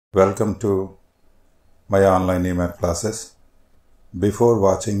Welcome to my online email classes. Before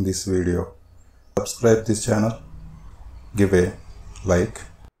watching this video, subscribe this channel, give a like.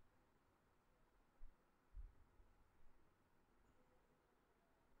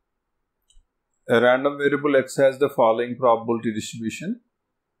 A random variable x has the following probability distribution.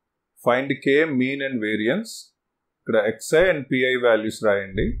 Find k, mean and variance. ఇక్కడ xi and pi values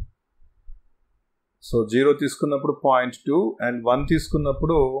రాయండి. So 0 తీసుకున్నప్పుడు 0.2 and 1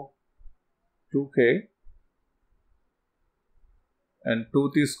 తీసుకున్నప్పుడు 2k and 2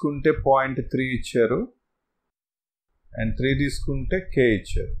 తీసుకుంటే 0.3 ఇచ్చారు and 3 తీసుకుంటే k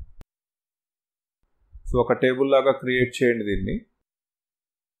ఇచ్చారు. So ఒక table లాగా క్రియేట్ చేయండి దీన్ని.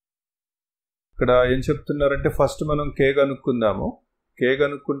 ఇక్కడ ఏం చెప్తున్నారంటే ఫస్ట్ మనం k కనుక్కుందాము. k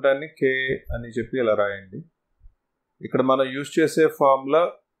కనుక్కుంటాన్ని k అని చెప్పి ఇలా రాయండి. ఇక్కడ మనం యూజ్ చేసే formula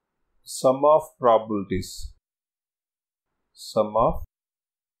sum of probabilities. Sum of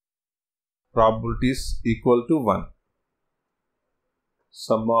probabilities equal to 1.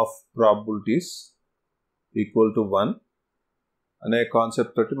 Sum of probabilities equal to 1 అనే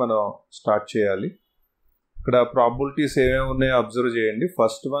కాన్సెప్ట్ తోటి మనం స్టార్ట్ చేయాలి. ఇక్కడ ప్రాబిలిటీస్ ఏమేమి ఉన్నాయో అబ్జర్వ్ చేయండి.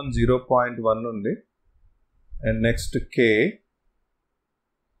 ఫస్ట్ వన్ 0.1 ఉంది and next k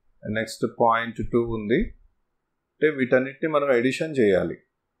and next 0.2 ఉంది. అంటే వీటన్నిటిని మనం ఎడిషన్ చేయాలి.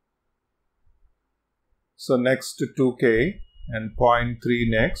 So next 2k and 0.3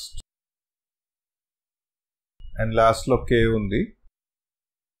 next and లాస్ట్లో k ఉంది.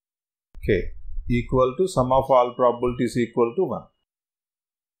 k equal to some of all probabilities equal to 1.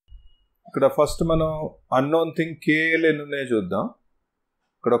 ఇక్కడ ఫస్ట్ మనం అన్నోన్ థింగ్ kl ఎన్ని ఉన్నాయో చూద్దాం.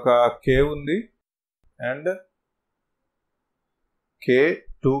 ఇక్కడ ఒక k ఉంది అండ్ k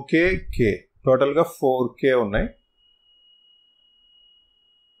 2k k టోటల్గా 4k ఉన్నాయి.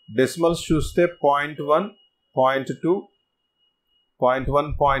 డెసిమల్స్ చూస్తే 0.1 0.2 0.1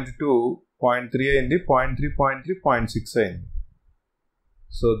 0.2 0.3 అయింది, 0.3 0.3 0.6 అయింది.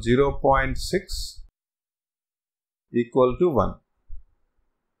 So 0.6 equal to 1.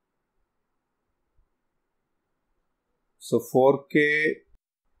 So 4k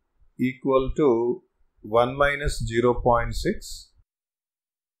equal to 1 minus 0.6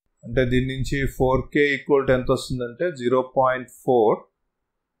 అంటే దీని నుంచి 4k ఈక్వల్ టు ఎంత వస్తుందంటే 0.4.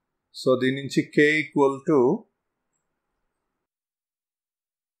 సో దీని నుంచి k ఈక్వల్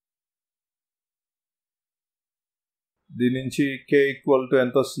టు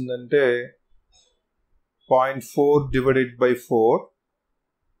ఎంత వస్తుందంటే 0.4 divided by 4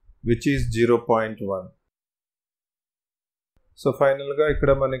 which is 0.1. So ఫైనల్గా ఇక్కడ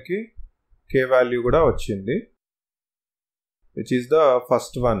మనకి k వాల్యూ కూడా వచ్చింది which is the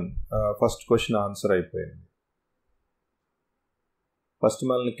first question answer అయిపోయింది. ఫస్ట్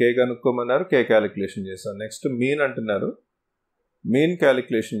మనల్ని k కనుక్కోమన్నారు, k క్యాలిక్యులేషన్ చేస్తాం. నెక్స్ట్ మీన్ అంటున్నారు, మీన్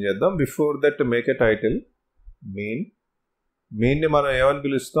క్యాలిక్యులేషన్ చేద్దాం. Before that make a title మీన్ని మనం ఏమని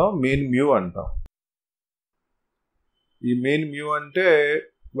పిలుస్తాం? మీన్ మ్యూ అంటాం. ఈ మీన్ మ్యూ అంటే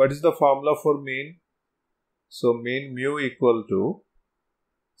what is the formula for mean? So mean mu equal to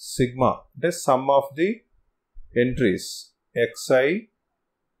sigma అంటే some of the entries xi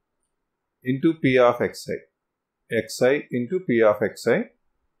into p of xi into p of xi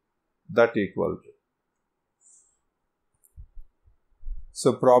that equal to. So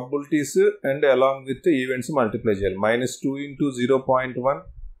probabilities and along with the events multiply చేయాలి. -2 into 0.1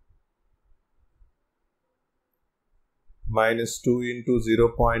 -2 into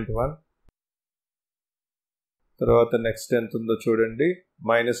 0.1 తర్వాత next ఎంత ఉందో చూడండి.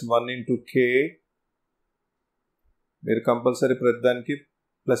 -1 into k మీరు compulsory ప్రతిదానికి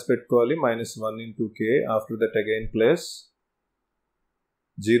plus పెట్టుకోవాలి. -1 into k after that again plus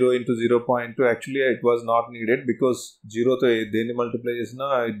 0 into 0.2 actually it was not needed because 0 తో దేన్ని మల్టిప్లై చేసినా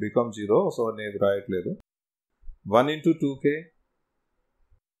it becomes 0. సో నేను రాయట్లేదు. 1 into 2k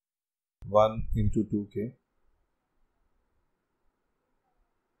 1 into 2k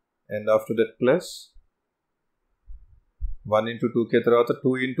and after that plus 1 into 2k తర్వాత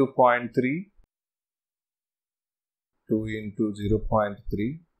 2 into 0.3 2 into 0.3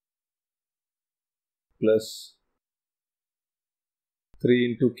 plus 3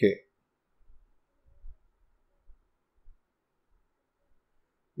 into k.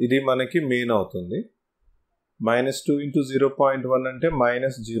 ఇది మనకి mean అవుతుంది. -2 into 0.1 అంటే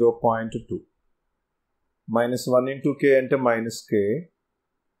 -0.2 -1 into k అంటే -k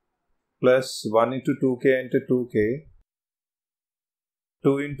plus 1 into 2k అంటే 2k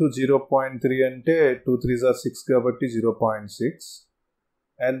 2 into 0.3 అంటే 2 3s are 6 కాబట్టి 0.6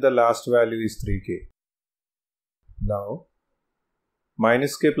 and the last value is 3k. Now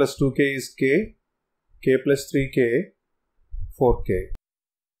 -k plus 2k is k plus 3k 4k.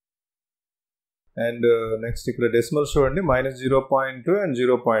 And next ఇక్కడ decimals చూడండి -0.2 అండ్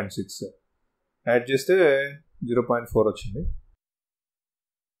 0.6 యాడ్ చేస్తే 0.4 వచ్చింది.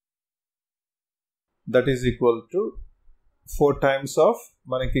 That is equal to 4 times of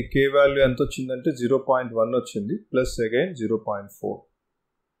మనకి k value ఎంత వచ్చిందంటే 0.1 వచ్చింది ప్లస్ అగైన్ 0.4.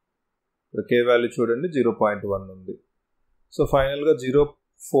 k వాల్యూ చూడండి 0.1 ఉంది. సో ఫైనల్గా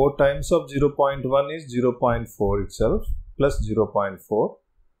 4 times of 0.1 is 0.4 itself plus 0.4.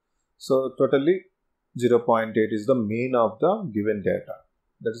 So totally 0.8 is the mean of the given data.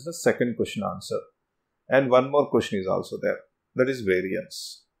 That is the second question answer. And one more question is also there. That is variance.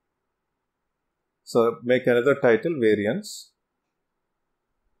 So make another title, variance.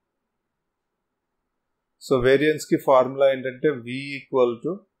 So variance ki formula endante V equal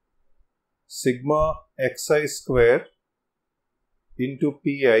to sigma xi square into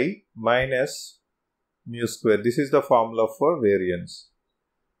pi minus mu square. This is the formula for variance.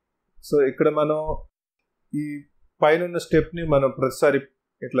 So ఇక్కడ మనం ఈ పైన ఉన్న stepney మనం ప్రతిసారి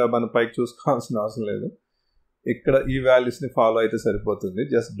ఇట్లా మనం పైకి చూసుకోవాల్సిన అవసరం లేదు. ఇక్కడ ఈ వాల్యూస్ని ఫాలో అయితే సరిపోతుంది.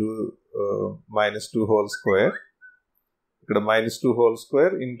 Just do -2 whole square. ఇక్కడ -2 whole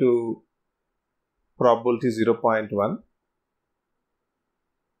square into probability 0.1.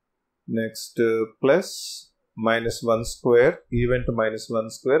 Next plus -1 square, even to -1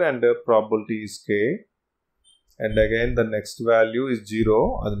 square, and probability is k. And again the next value is 0.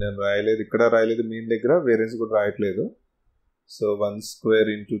 అది నేను రాయలేదు, ఇక్కడ రాయలేదు, మీన్ దగ్గర వేరియన్స్ కూడా రాయట్లేదు. సో 1 square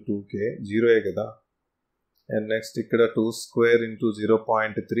into 2k, 0 కదా. అండ్ నెక్స్ట్ ఇక్కడ 2 square into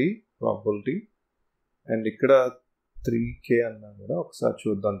 0.3 ప్రాబబిలిటీ. అండ్ ఇక్కడ 3k అన్నాం కదా, ఒకసారి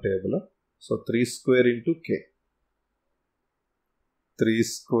చూద్దాం table. So 3 square into k, 3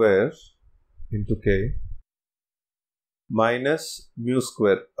 square into k minus mu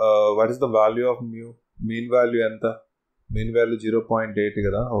square. What is the value of mu? Mean value enta? Mean value 0.8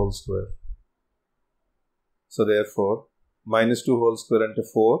 kada, whole square. So therefore -2 whole square ante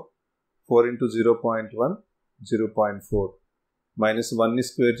 4. 4 into 0.1, 0.4. -1 ni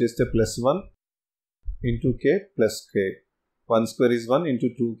square cheste +1 into k plus k. 1 square is 1 into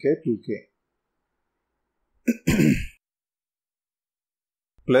 2k, 2k.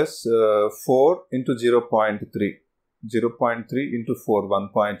 Plus 4 into 0.3. 0.3 into 4,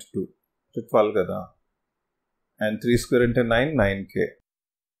 1.2. 12 kada. And 3 square ante 9, 9k.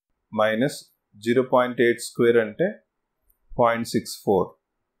 Minus 0.8 square ante 0.64.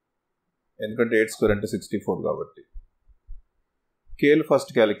 ఎందుకంటే 8 square ante 64 కాబట్టి. k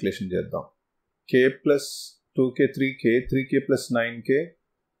first calculation చేద్దాం. k plus 2k, 3k, 3k plus 9k,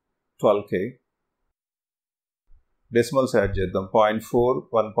 12k. Decimals add చేద్దాం. 0.4,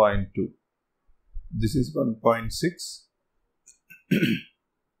 1.2. This is 1.6.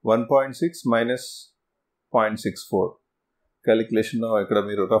 1.6 minus 0.64. Calculation ఇక్కడ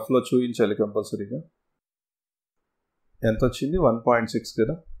మీరు రఫ్లో చూపించాలి కంపల్సరీగా. ఎంత వచ్చింది? 1.6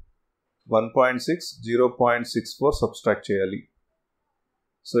 కదా. 1.6, 0.64 సబ్స్ట్రాక్ట్ చేయాలి.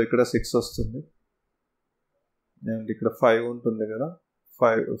 సో ఇక్కడ 6 వస్తుంది. అండ్ ఇక్కడ 5 ఉంటుంది కదా.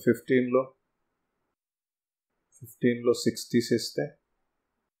 15లో 6 తీసేస్తే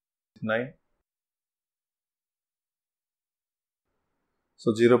 9. So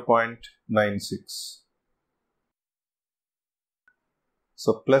 0.96. So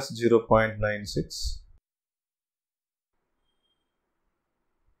plus 0.96.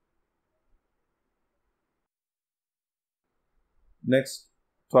 Next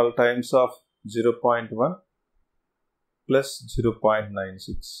 12 times of 0.1 plus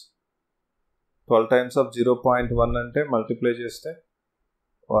 0.96. 12 times of 0.1 అంటే మల్టిప్లై చేస్తే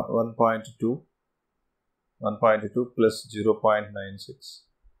 1.2. 1.2 plus 0.96.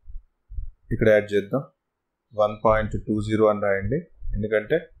 ఇక్కడ యాడ్ చేద్దాం. 1.20 అని రాయండి.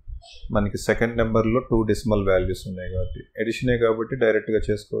 ఎందుకంటే మనకి సెకండ్ నెంబర్లో 2 డెసిమల్ వాల్యూస్ ఉన్నాయి కాబట్టి, ఎడిషనే కాబట్టి డైరెక్ట్గా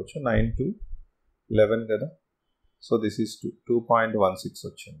చేసుకోవచ్చు. 9 to 11 కదా. సో దిస్ ఈస్ 2.16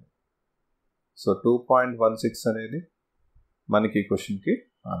 వచ్చింది. సో 2.16 అనేది మనకి ఈ క్వశ్చన్కి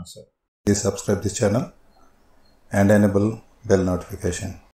answer. Please subscribe this channel and enable bell notification.